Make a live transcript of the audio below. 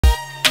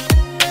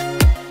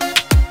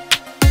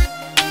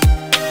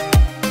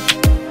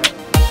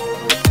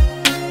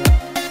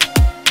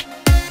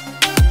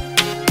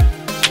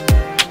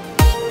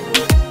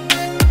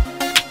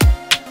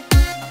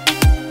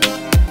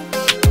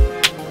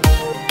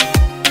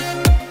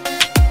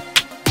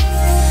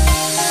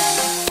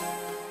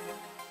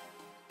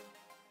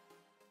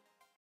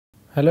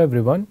Hello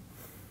everyone,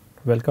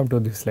 welcome to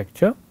this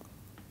lecture.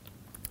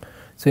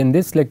 So, in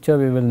this lecture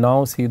we will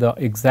now see the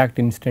exact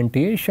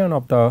instantiation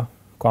of the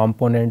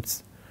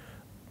components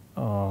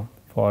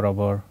for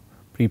our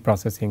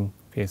pre-processing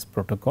phase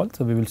protocol.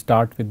 So, we will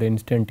start with the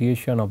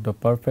instantiation of the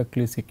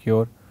perfectly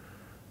secure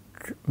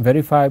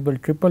verifiable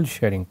triple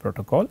sharing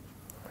protocol.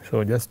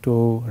 So, just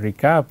to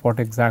recap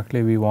what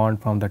exactly we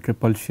want from the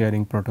triple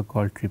sharing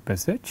protocol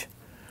TRIPSH.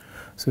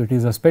 So, it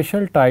is a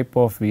special type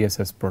of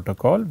VSS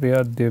protocol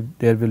where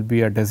there will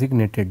be a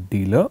designated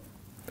dealer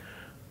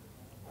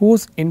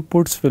whose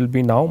inputs will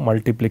be now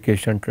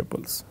multiplication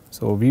triples.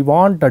 So, we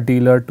want the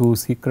dealer to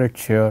secret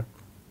share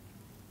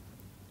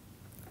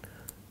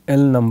L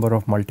number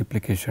of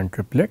multiplication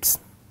triplets,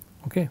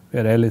 okay,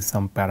 where L is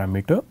some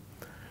parameter,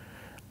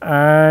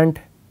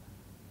 and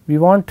we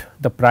want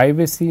the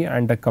privacy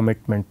and the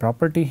commitment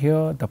property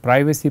here. The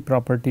privacy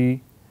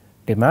property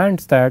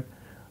demands that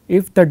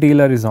if the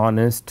dealer is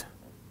honest,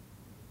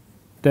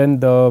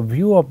 then the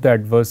view of the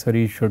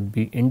adversary should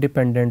be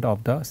independent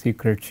of the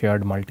secret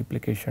shared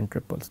multiplication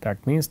triples.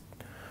 That means,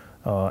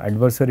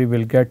 adversary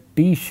will get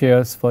T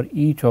shares for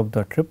each of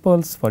the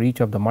triples, for each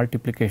of the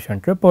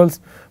multiplication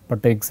triples,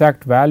 but the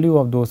exact value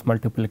of those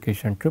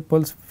multiplication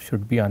triples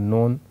should be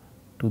unknown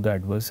to the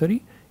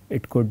adversary.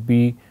 It could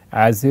be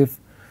as if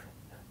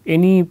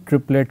any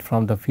triplet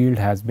from the field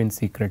has been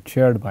secret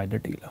shared by the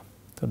dealer.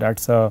 So, that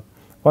is a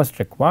first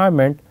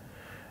requirement,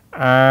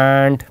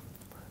 and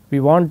we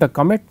want the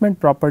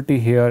commitment property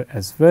here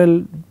as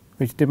well,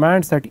 which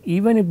demands that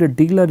even if the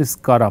dealer is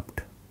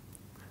corrupt,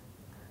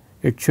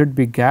 it should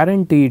be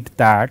guaranteed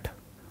that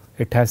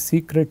it has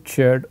secret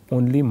shared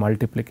only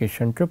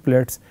multiplication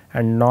triplets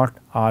and not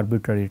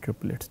arbitrary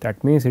triplets.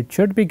 That means, it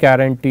should be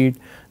guaranteed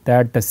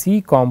that the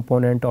C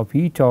component of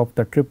each of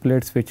the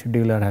triplets which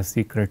dealer has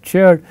secret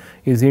shared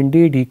is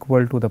indeed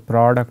equal to the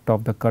product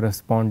of the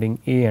corresponding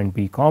A and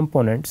B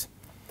components,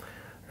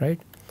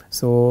 right.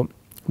 So,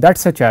 that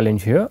is a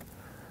challenge here.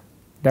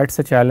 That is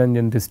a challenge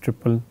in this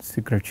triple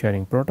secret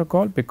sharing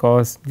protocol,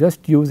 because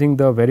just using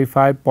the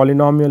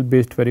polynomial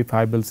based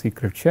verifiable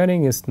secret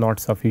sharing is not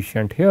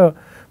sufficient here,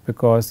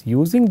 because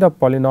using the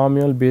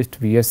polynomial based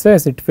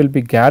VSS, it will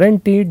be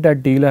guaranteed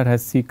that dealer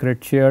has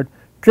secret shared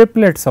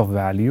triplets of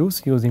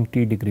values using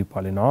T degree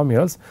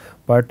polynomials,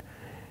 but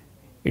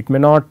it may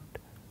not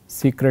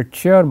secret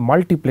share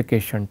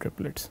multiplication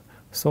triplets.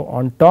 So,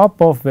 on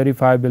top of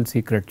verifiable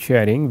secret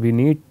sharing, we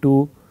need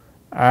to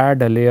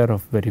add a layer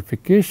of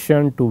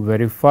verification to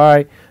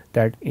verify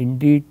that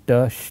indeed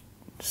the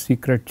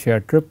secret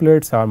shared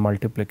triplets are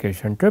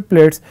multiplication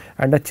triplets,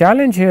 and the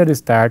challenge here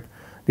is that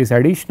this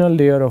additional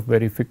layer of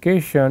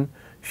verification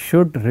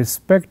should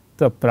respect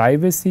the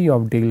privacy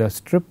of dealer's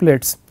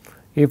triplets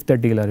if the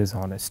dealer is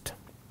honest.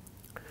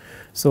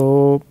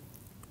 So,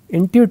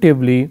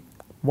 intuitively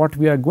what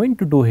we are going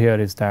to do here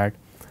is that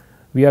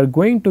we are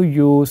going to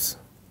use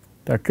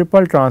the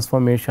triple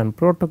transformation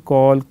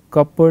protocol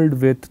coupled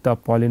with the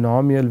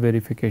polynomial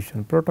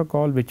verification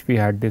protocol, which we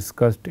had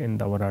discussed in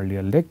our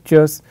earlier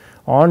lectures,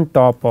 on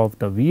top of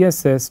the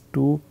VSS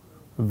to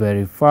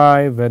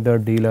verify whether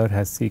dealer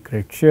has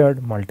secret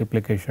shared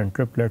multiplication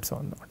triplets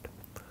or not.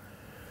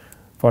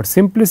 For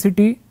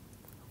simplicity,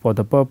 for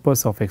the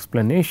purpose of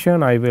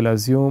explanation, I will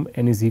assume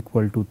n is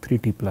equal to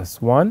 3t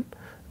plus 1,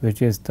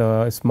 which is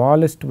the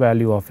smallest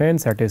value of n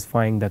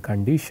satisfying the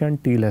condition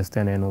t less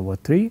than n over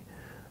 3.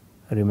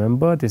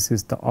 Remember, this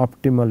is the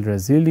optimal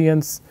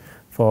resilience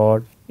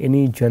for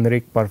any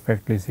generic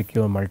perfectly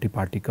secure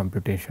multi-party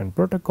computation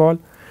protocol,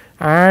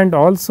 and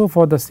also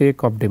for the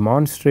sake of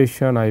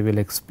demonstration I will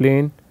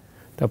explain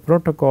the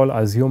protocol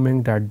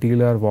assuming that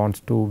dealer wants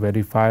to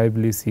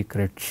verifiably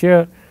secret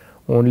share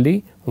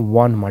only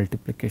one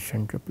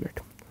multiplication triplet.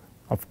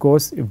 Of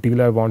course, if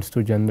dealer wants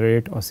to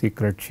generate or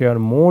secret share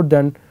more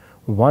than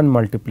one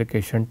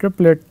multiplication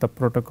triplet, the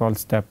protocol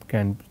steps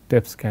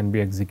can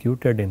be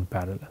executed in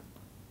parallel.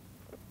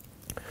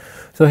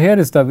 So, here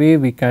is the way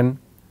we can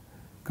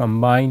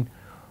combine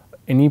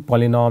any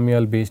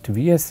polynomial based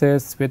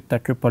VSS with the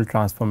triple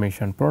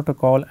transformation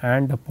protocol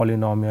and the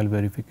polynomial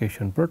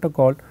verification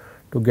protocol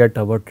to get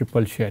our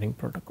triple sharing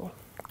protocol.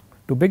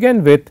 To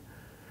begin with,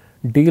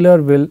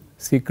 dealer will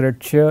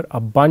secret share a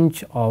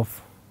bunch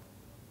of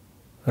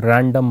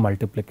random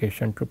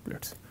multiplication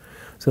triplets.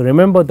 So,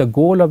 remember, the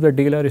goal of the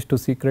dealer is to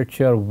secret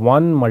share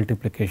one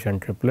multiplication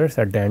triplets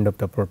at the end of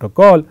the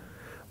protocol,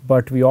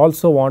 but we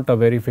also want a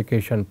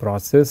verification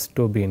process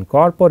to be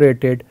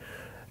incorporated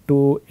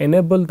to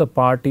enable the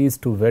parties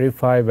to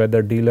verify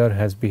whether dealer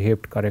has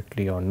behaved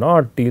correctly or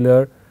not.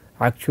 Dealer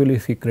actually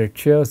secret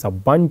shares a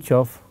bunch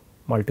of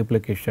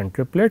multiplication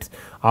triplets.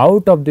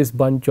 Out of this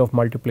bunch of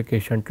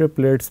multiplication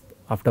triplets,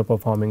 after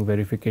performing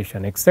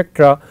verification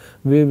etc.,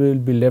 we will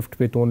be left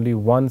with only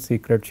one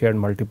secret shared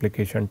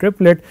multiplication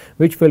triplet,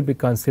 which will be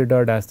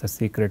considered as the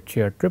secret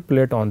shared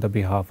triplet on the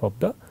behalf of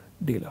the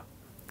dealer.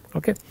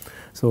 Okay.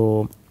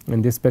 So,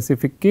 in this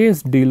specific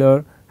case,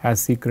 dealer has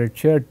secret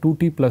shared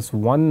 2t plus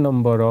 1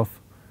 number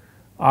of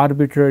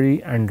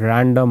arbitrary and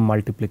random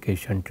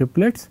multiplication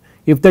triplets.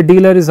 If the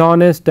dealer is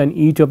honest, then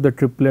each of the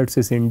triplets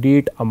is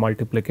indeed a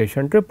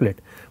multiplication triplet,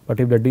 but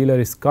if the dealer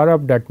is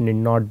corrupt, that need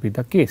not be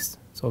the case.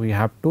 So, we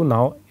have to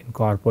now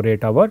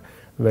incorporate our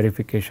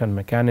verification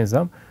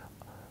mechanism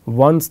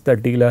once the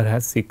dealer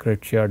has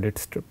secret shared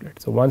its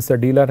triplets. So, once the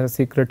dealer has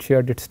secret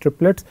shared its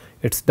triplets,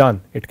 it is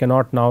done, it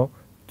cannot now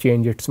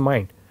change its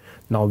mind.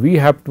 Now, we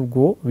have to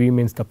go, we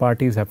means the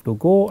parties have to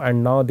go,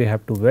 and now they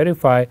have to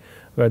verify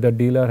whether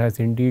dealer has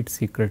indeed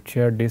secret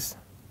shared this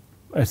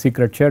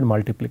secret shared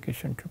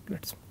multiplication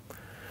triplets.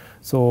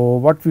 So,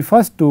 what we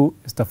first do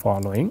is the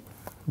following: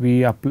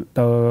 we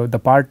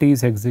the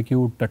parties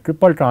execute the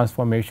triple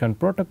transformation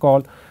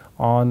protocol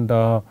on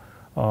the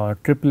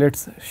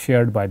triplets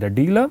shared by the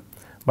dealer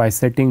by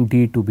setting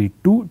D to be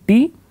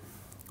 2T.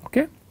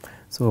 Okay.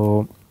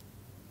 So,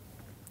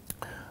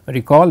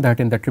 recall that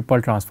in the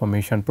triple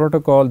transformation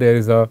protocol there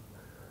is a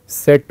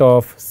set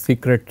of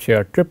secret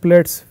shared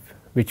triplets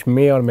which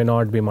may or may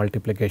not be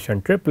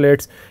multiplication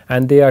triplets,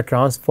 and they are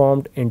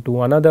transformed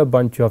into another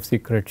bunch of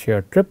secret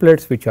shared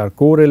triplets which are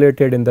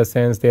correlated in the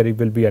sense there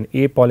will be an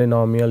A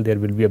polynomial, there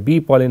will be a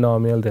B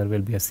polynomial, there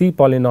will be a C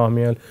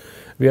polynomial,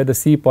 where the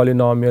C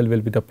polynomial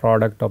will be the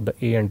product of the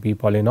A and B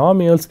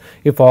polynomials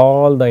if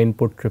all the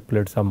input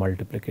triplets are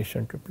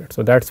multiplication triplets.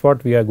 So, that is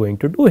what we are going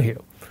to do here.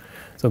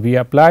 So, we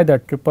apply the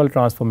triple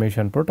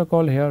transformation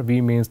protocol here. V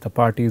means the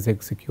parties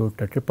execute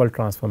the triple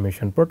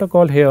transformation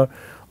protocol here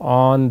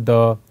on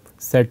the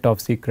set of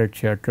secret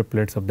shared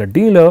triplets of the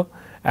dealer.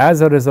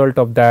 As a result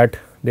of that,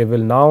 they will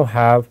now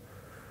have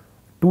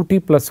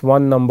 2T plus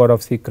 1 number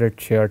of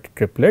secret shared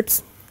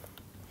triplets,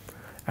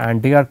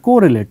 and they are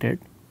correlated.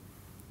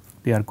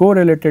 They are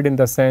correlated in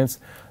the sense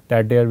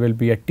that there will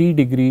be a T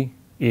degree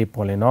A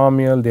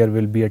polynomial, there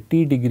will be a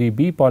T degree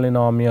B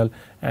polynomial,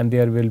 and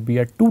there will be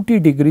a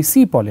 2T degree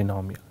C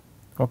polynomial,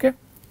 okay,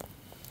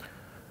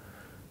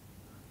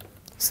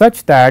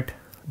 such that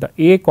the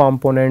A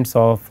components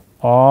of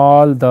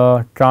all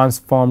the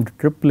transformed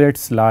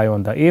triplets lie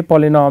on the A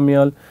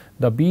polynomial,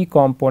 the B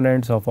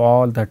components of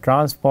all the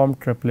transformed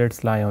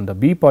triplets lie on the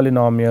B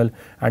polynomial,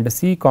 and the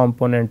C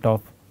components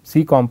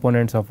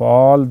of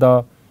all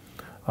the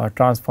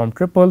transformed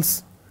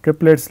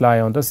triplets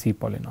lie on the C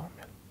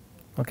polynomial.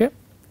 Okay.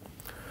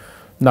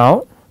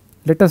 Now,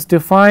 let us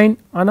define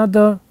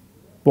another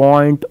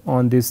point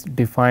on this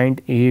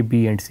defined A,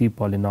 B and C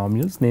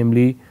polynomials,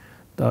 namely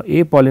the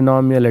A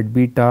polynomial at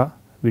beta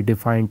we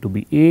define to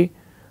be A,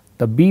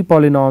 the B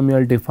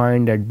polynomial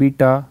defined at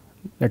beta,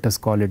 let us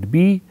call it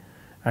B,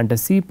 and the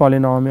C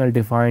polynomial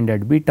defined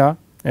at beta,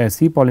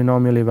 C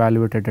polynomial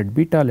evaluated at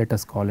beta, let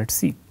us call it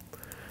C.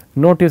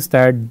 Notice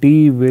that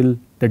the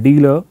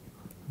dealer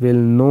will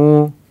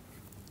know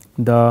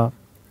the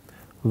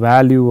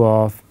value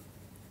of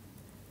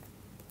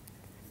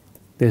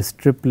this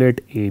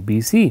triplet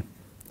ABC.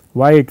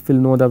 Why it will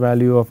know the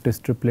value of this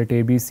triplet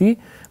ABC?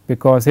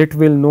 Because it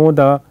will know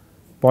the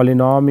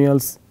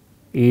polynomials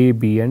A,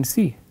 B and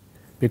C,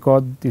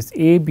 because this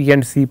A, B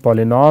and C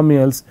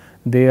polynomials,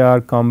 they are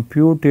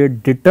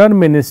computed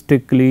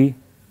deterministically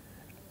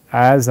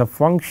as a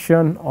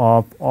function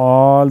of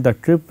all the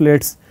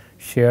triplets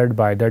shared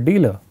by the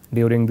dealer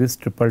during this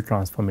triple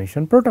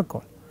transformation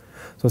protocol.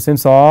 So,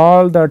 since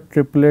all the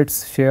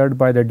triplets shared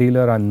by the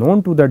dealer are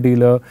known to the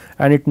dealer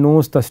and it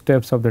knows the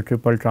steps of the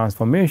triple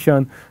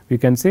transformation, we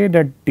can say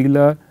that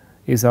dealer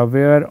is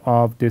aware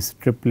of this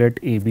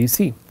triplet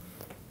ABC.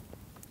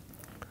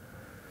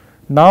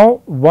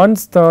 Now,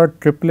 once the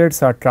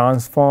triplets are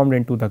transformed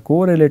into the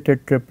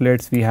correlated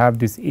triplets, we have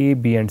this A,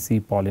 B and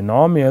C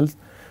polynomials,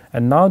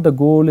 and now the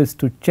goal is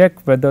to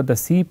check whether the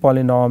C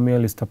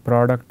polynomial is the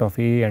product of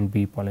A and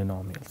B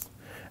polynomials.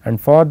 And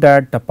for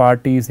that, the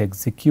parties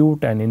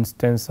execute an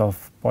instance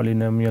of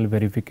polynomial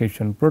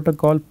verification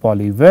protocol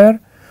polyver.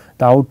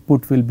 The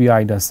output will be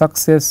either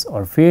success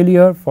or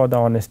failure for the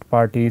honest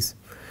parties.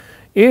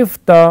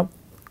 If the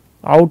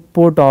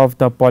output of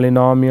the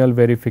polynomial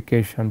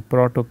verification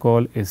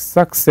protocol is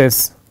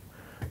success,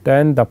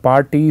 then the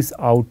parties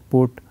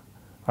output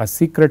a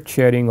secret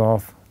sharing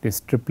of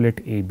this triplet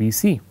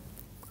ABC,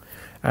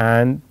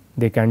 and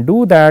they can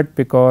do that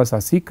because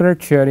a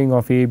secret sharing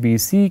of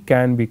ABC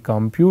can be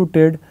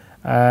computed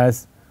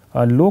as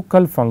a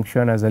local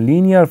function, as a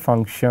linear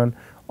function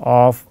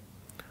of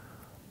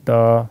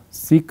the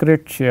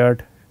secret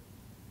shared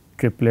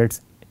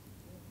triplets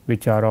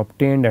which are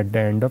obtained at the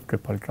end of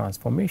triple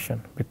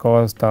transformation,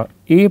 because the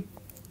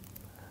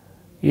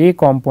A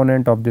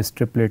component of this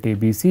triplet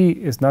ABC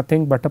is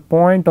nothing but a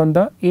point on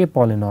the A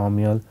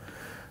polynomial.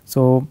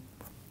 So,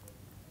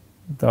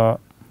 the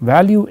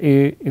value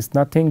A is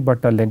nothing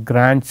but a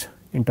Lagrange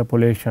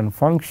interpolation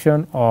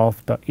function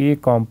of the A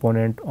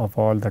component of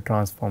all the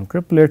transformed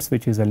triplets,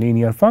 which is a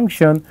linear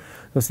function.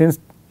 So, since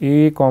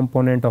A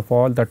component of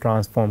all the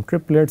transformed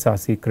triplets are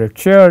secret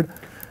shared,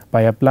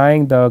 by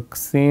applying the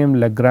same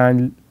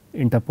Lagrange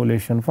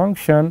interpolation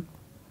function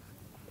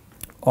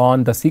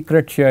on the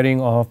secret sharing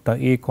of the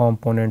A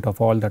component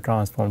of all the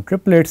transformed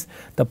triplets,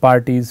 the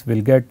parties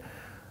will get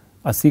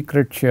a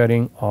secret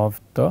sharing of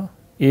the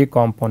A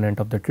component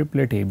of the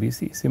triplet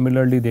ABC.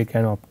 Similarly, they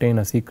can obtain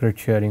a secret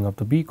sharing of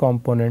the B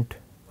component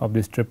of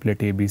this triplet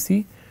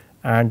ABC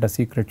and a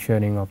secret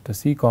sharing of the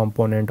C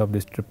component of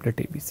this triplet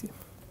ABC.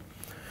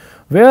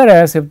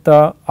 Whereas, if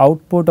the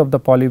output of the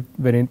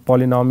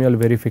polynomial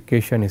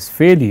verification is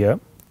failure,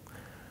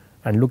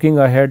 and looking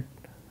ahead,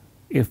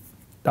 if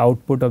the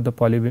output of the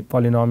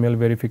polynomial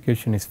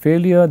verification is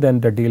failure, then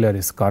the dealer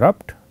is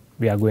corrupt.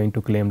 We are going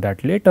to claim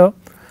that later.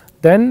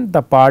 Then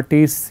the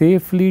parties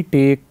safely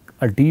take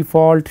a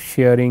default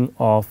sharing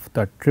of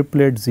the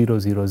triplet 0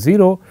 0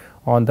 0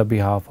 on the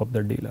behalf of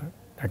the dealer.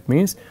 That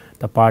means,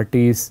 the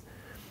parties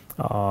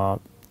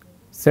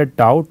set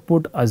the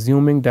output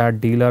assuming that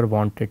dealer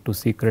wanted to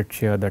secret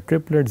share the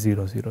triplet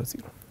 0 0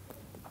 0.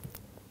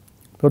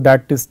 So,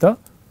 that is the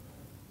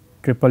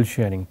triple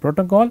sharing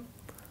protocol.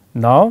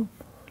 Now,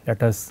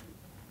 let us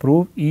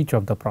prove each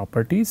of the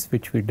properties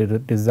which we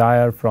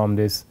desire from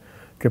this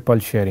triple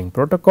sharing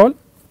protocol.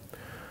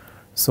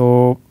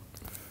 So,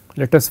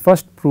 let us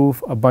first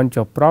prove a bunch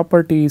of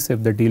properties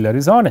if the dealer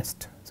is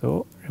honest.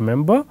 So,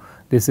 remember,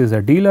 this is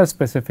a dealer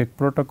specific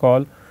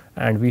protocol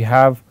and we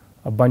have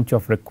a bunch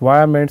of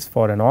requirements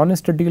for an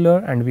honest dealer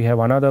and we have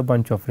another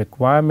bunch of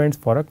requirements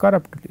for a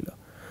corrupt dealer.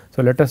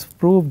 So, let us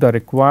prove the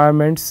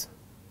requirements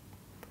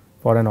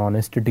for an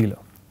honest dealer.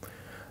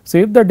 So,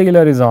 if the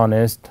dealer is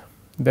honest,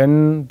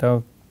 then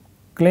the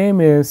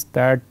claim is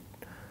that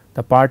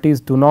the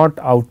parties do not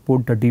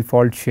output the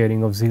default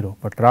sharing of 0,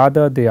 but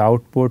rather they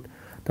output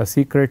the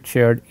secret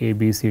shared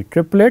ABC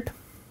triplet,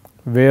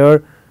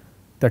 where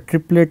the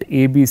triplet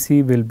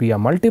ABC will be a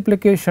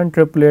multiplication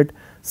triplet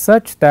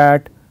such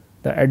that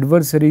the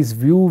adversary's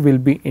view will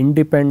be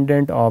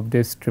independent of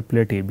this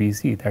triplet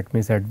ABC. That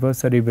means,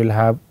 adversary will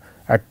have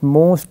at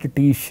most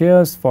T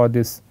shares for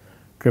this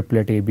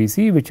triplet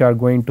ABC, which are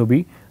going to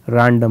be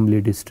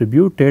randomly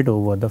distributed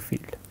over the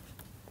field.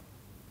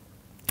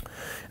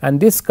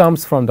 And this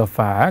comes from the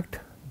fact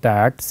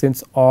that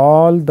since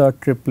all the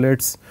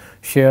triplets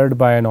shared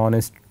by an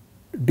honest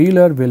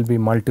dealer will be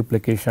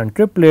multiplication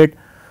triplet,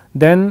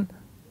 then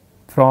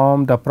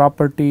from the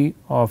property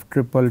of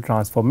triple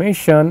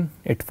transformation,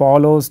 it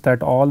follows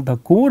that all the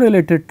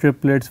correlated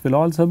triplets will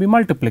also be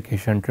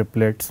multiplication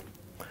triplets.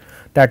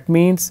 That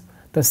means,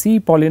 the C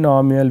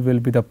polynomial will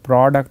be the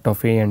product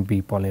of A and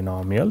B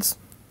polynomials,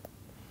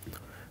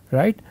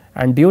 right.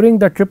 And during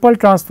the triple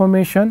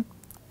transformation,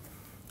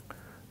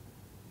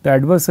 the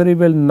adversary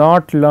will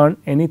not learn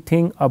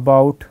anything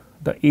about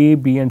the A,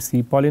 B and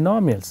C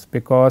polynomials,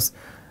 because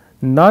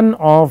none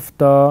of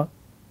the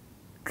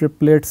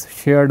triplets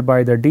shared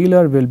by the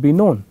dealer will be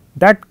known.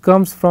 That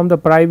comes from the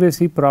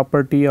privacy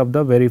property of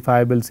the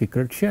verifiable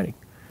secret sharing,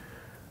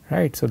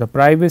 right. So, the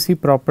privacy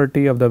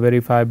property of the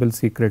verifiable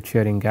secret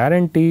sharing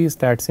guarantees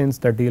that since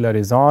the dealer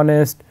is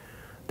honest,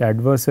 the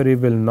adversary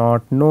will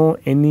not know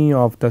any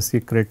of the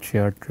secret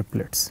shared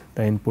triplets,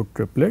 the input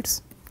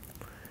triplets.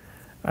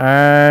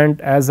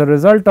 And as a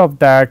result of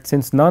that,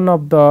 since none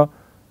of the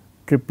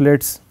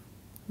triplets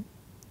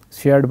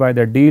shared by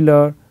the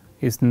dealer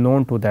is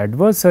known to the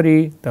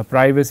adversary, the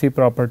privacy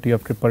property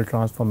of triple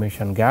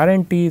transformation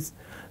guarantees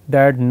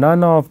that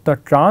none of the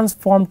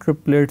transformed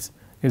triplets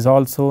is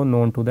also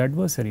known to the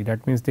adversary.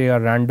 That means, they are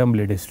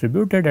randomly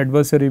distributed.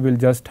 Adversary will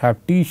just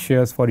have T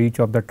shares for each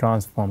of the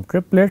transformed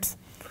triplets,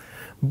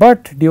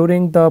 but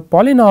during the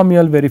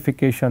polynomial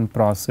verification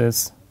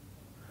process,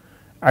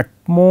 at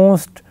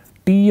most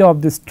T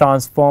of this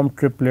transformed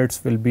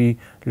triplets will be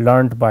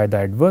learnt by the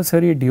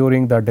adversary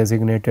during the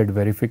designated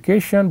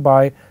verification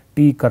by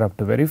T corrupt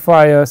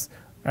verifiers,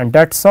 and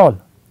that is all.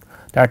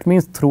 That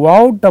means,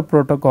 throughout the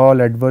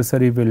protocol,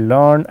 adversary will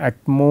learn at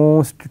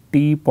most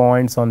T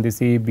points on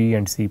this A, B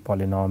and C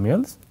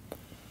polynomials,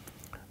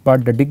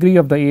 but the degree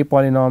of the A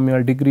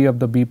polynomial, degree of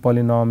the B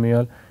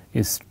polynomial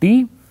is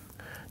T.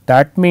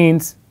 That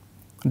means,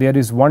 there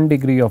is 1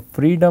 degree of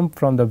freedom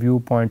from the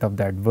viewpoint of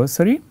the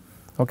adversary.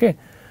 Okay.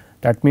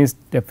 That means,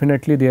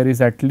 definitely there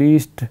is at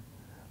least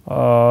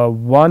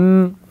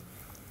one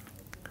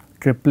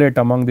triplet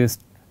among these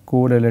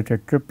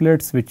correlated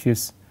triplets which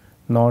is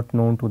not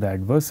known to the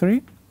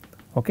adversary,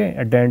 okay,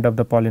 at the end of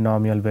the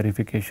polynomial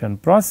verification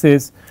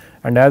process,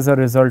 and as a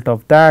result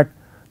of that,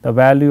 the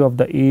value of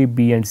the A,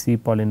 B and C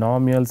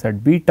polynomials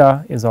at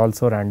beta is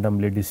also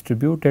randomly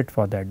distributed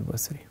for the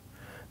adversary.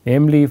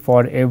 Namely,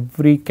 for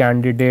every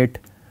candidate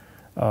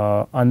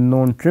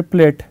unknown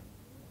triplet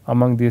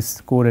among these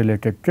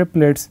correlated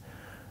triplets,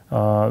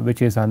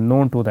 which is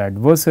unknown to the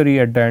adversary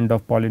at the end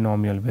of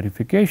polynomial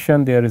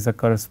verification, there is a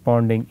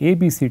corresponding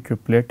ABC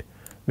triplet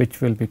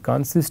which will be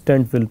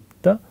consistent with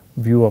the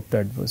view of the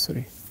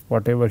adversary,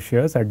 whatever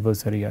shares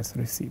adversary has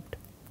received.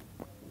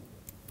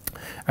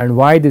 And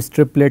why this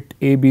triplet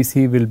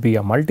ABC will be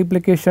a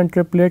multiplication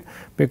triplet?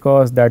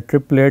 Because that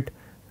triplet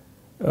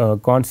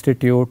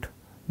constitute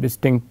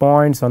distinct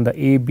points on the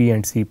A, B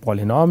and C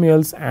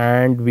polynomials,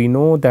 and we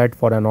know that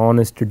for an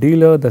honest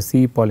dealer the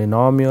C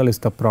polynomial is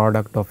the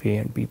product of A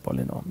and B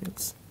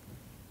polynomials.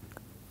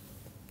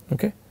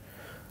 Okay.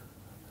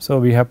 So,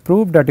 we have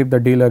proved that if the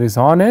dealer is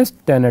honest,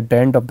 then at the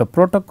end of the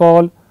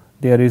protocol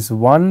there is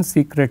one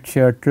secret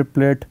shared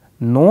triplet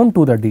known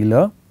to the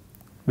dealer,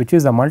 which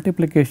is a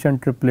multiplication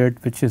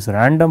triplet which is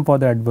random for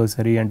the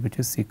adversary and which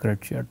is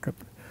secret shared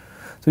triplet.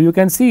 So, you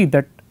can see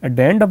that at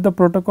the end of the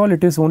protocol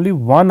it is only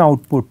one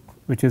output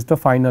which is the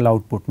final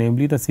output,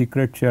 namely the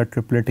secret shared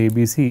triplet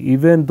ABC,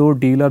 even though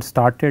dealer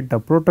started the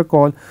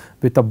protocol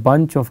with a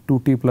bunch of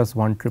 2t plus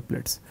 1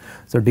 triplets.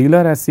 So,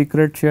 dealer has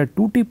secret shared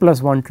 2t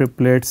plus 1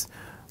 triplets,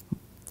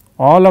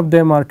 all of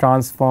them are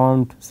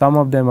transformed, some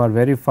of them are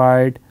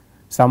verified,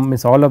 some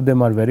means all of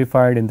them are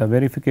verified. In the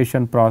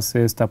verification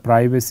process the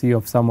privacy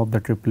of some of the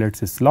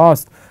triplets is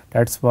lost.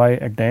 That is why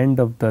at the end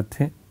of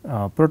the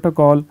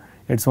protocol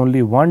it is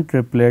only one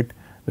triplet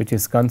which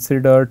is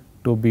considered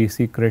to be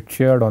secret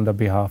shared on the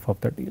behalf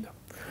of the dealer.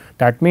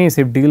 That means,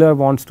 if dealer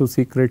wants to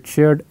secret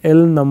shared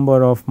L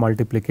number of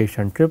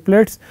multiplication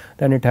triplets,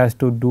 then it has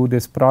to do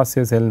this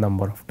process L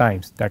number of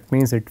times. That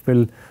means, it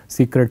will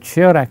secret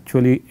share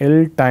actually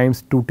L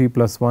times 2t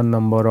plus 1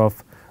 number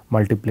of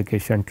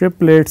multiplication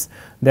triplets,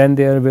 then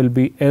there will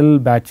be L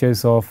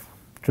batches of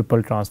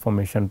triple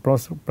transformation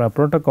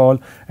protocol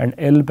and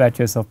L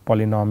batches of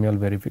polynomial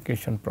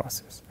verification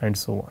process and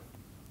so on.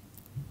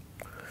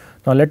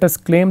 Now, let us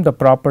claim the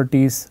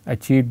properties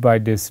achieved by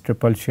this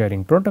triple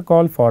sharing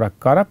protocol for a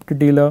corrupt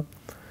dealer.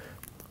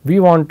 We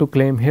want to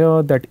claim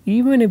here that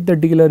even if the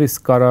dealer is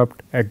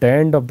corrupt, at the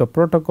end of the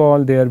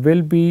protocol there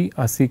will be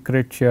a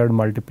secret shared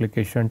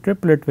multiplication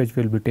triplet which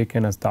will be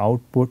taken as the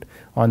output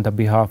on the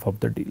behalf of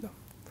the dealer.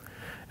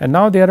 And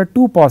now, there are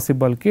two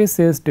possible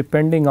cases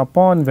depending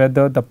upon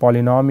whether the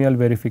polynomial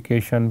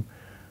verification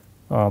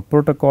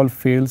protocol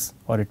fails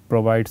or it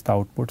provides the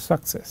output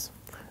success,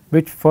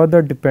 which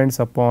further depends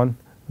upon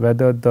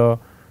whether the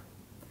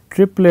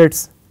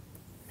triplets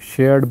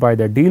shared by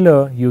the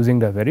dealer using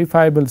the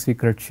verifiable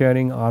secret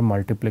sharing are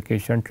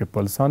multiplication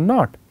triples or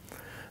not.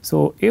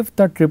 So, if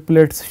the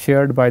triplets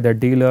shared by the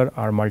dealer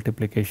are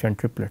multiplication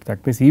triplets,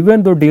 that means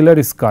even though dealer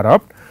is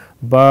corrupt,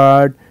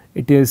 but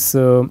it is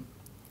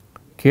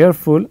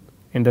careful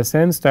in the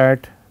sense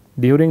that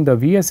during the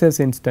VSS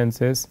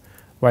instances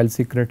while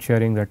secret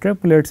sharing the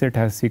triplets, it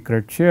has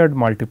secret shared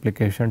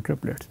multiplication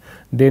triplets.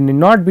 They need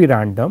not be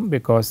random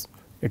because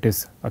it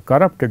is a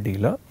corrupted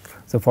dealer.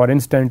 So, for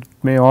instance,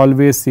 it may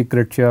always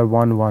secret share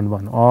 1 1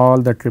 1, all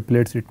the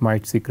triplets it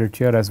might secret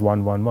share as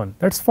 1 1 1,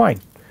 that is fine.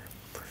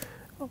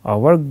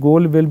 Our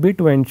goal will be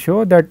to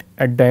ensure that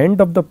at the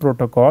end of the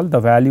protocol the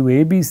value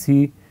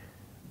ABC,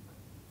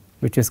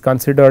 which is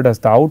considered as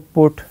the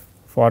output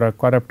for a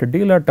corrupted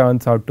dealer,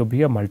 turns out to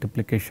be a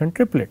multiplication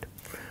triplet.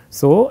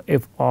 So,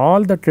 if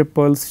all the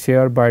triples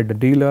shared by the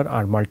dealer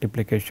are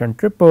multiplication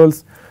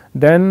triples,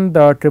 then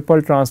the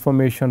triple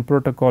transformation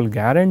protocol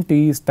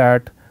guarantees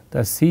that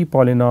the C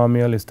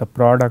polynomial is the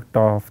product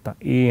of the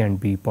A and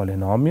B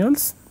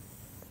polynomials,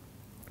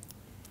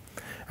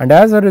 and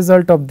as a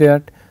result of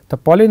that the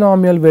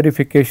polynomial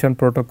verification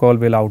protocol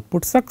will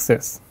output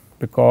success,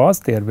 because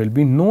there will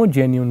be no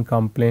genuine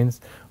complaints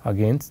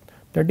against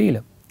the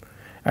dealer.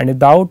 And if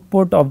the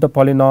output of the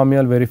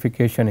polynomial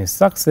verification is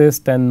success,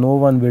 then no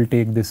one will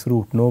take this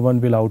route, no one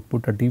will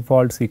output a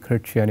default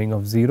secret sharing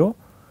of 0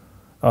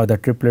 the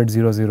triplet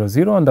 0 0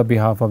 0 on the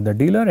behalf of the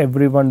dealer.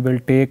 Everyone will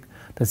take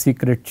the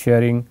secret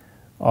sharing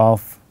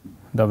of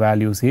the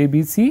values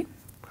ABC,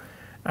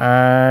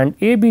 and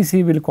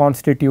ABC will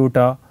constitute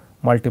a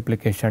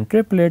multiplication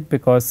triplet,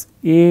 because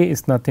A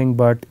is nothing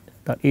but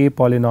the A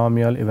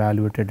polynomial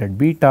evaluated at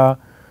beta,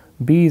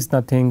 B is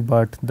nothing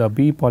but the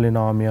B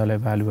polynomial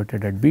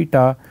evaluated at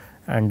beta,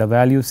 and the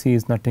value C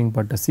is nothing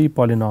but the C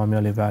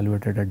polynomial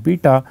evaluated at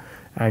beta.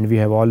 And we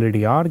have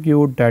already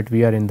argued that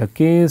we are in the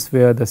case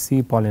where the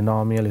C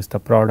polynomial is the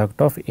product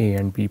of A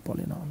and B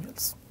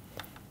polynomials.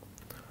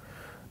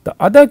 The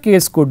other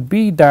case could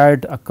be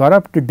that a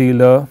corrupt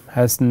dealer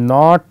has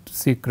not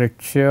secret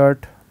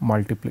shared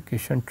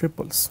multiplication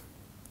triples.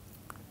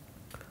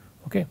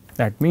 Okay.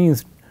 That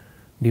means,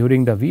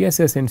 during the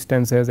VSS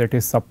instances it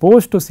is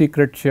supposed to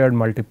secret shared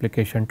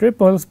multiplication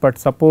triples, but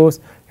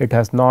suppose it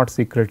has not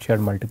secret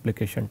shared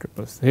multiplication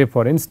triples. Say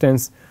for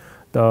instance,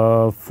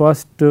 the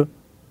first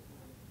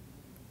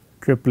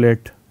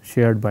triplet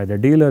shared by the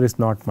dealer is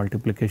not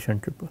multiplication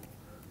triple.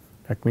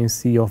 That means,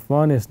 C of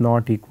 1 is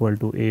not equal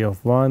to A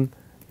of 1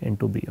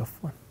 into B of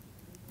 1.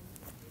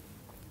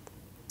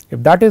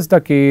 If that is the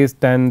case,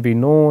 then we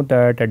know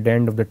that at the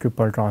end of the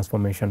triple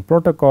transformation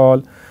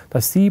protocol,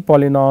 the C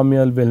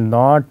polynomial will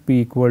not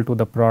be equal to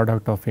the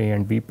product of A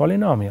and B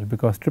polynomial,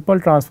 because triple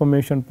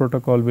transformation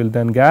protocol will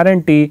then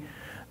guarantee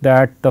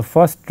that the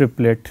first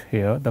triplet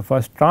here, the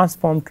first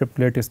transformed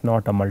triplet is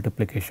not a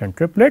multiplication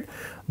triplet,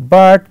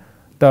 but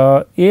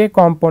the A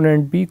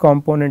component, B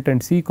component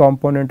and C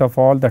component of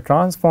all the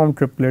transformed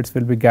triplets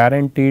will be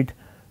guaranteed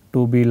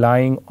to be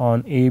lying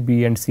on A,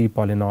 B and C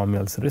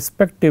polynomials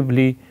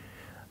respectively.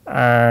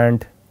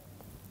 And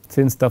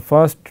since the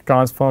first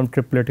transformed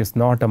triplet is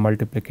not a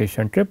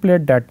multiplication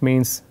triplet, that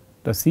means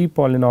the C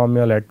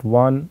polynomial at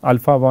 1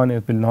 alpha 1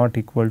 it will not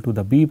equal to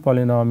the B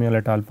polynomial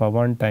at alpha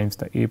 1 times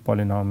the A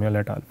polynomial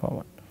at alpha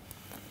 1.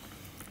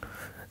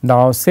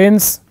 Now,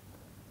 since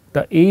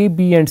the A,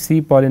 B and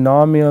C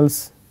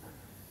polynomials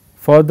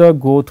further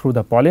go through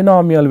the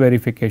polynomial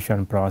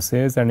verification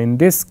process, and in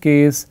this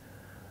case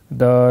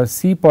the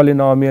C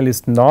polynomial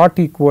is not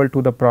equal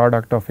to the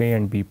product of A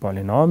and B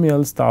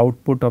polynomials, the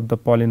output of the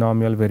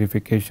polynomial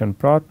verification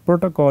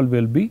protocol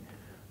will be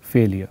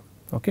failure.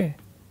 Okay.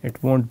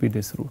 It will not be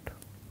this route.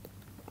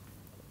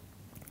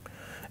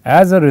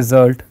 As a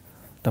result,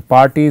 the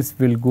parties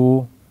will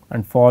go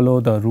and follow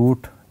the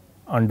route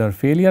under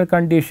failure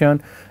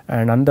condition,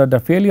 and under the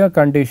failure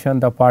condition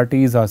the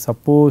parties are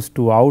supposed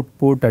to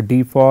output a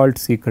default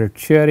secret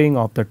sharing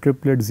of the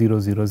triplet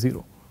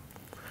 000.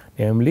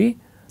 Namely,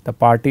 the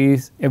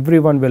parties,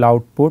 everyone will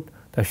output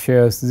the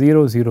shares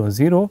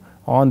 000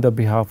 on the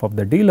behalf of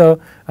the dealer,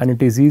 and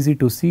it is easy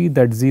to see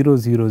that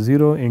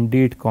 000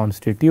 indeed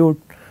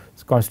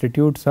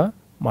constitutes a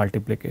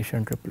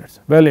multiplication triplets.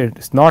 Well, it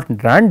is not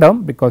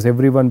random, because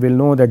everyone will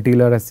know that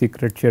dealer has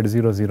secret share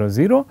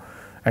 000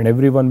 and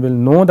everyone will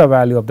know the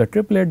value of the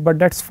triplet, but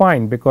that is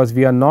fine, because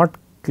we are not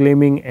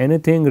claiming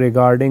anything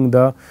regarding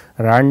the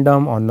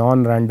random or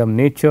non-random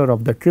nature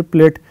of the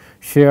triplet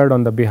shared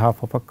on the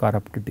behalf of a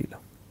corrupt dealer.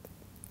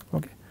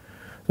 Okay.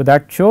 So,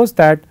 that shows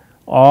that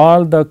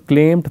all the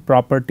claimed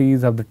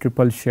properties of the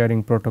triple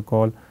sharing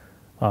protocol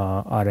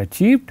are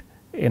achieved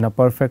in a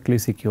perfectly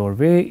secure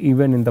way,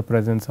 even in the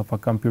presence of a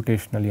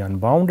computationally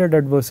unbounded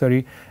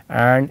adversary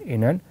and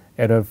in an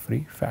error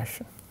free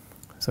fashion.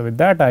 So, with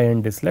that I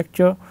end this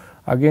lecture.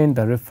 Again,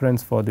 the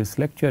reference for this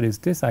lecture is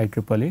this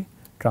IEEE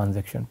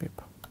transaction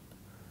paper.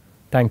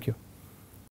 Thank you.